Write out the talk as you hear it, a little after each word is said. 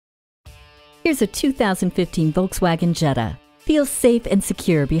Here's a 2015 Volkswagen Jetta. Feel safe and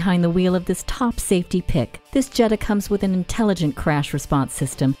secure behind the wheel of this top safety pick. This Jetta comes with an intelligent crash response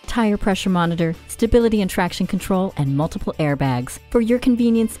system, tire pressure monitor, stability and traction control, and multiple airbags. For your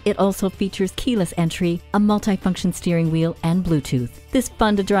convenience, it also features keyless entry, a multifunction steering wheel, and Bluetooth. This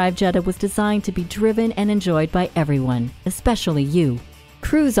fun-to-drive Jetta was designed to be driven and enjoyed by everyone, especially you.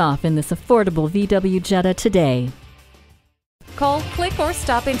 Cruise off in this affordable VW Jetta today. Call, click, or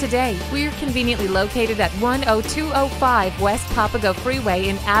stop in today. We're conveniently located at 10205 West Papago Freeway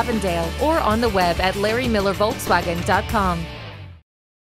in Avondale or on the web at larrymillervolkswagen.com.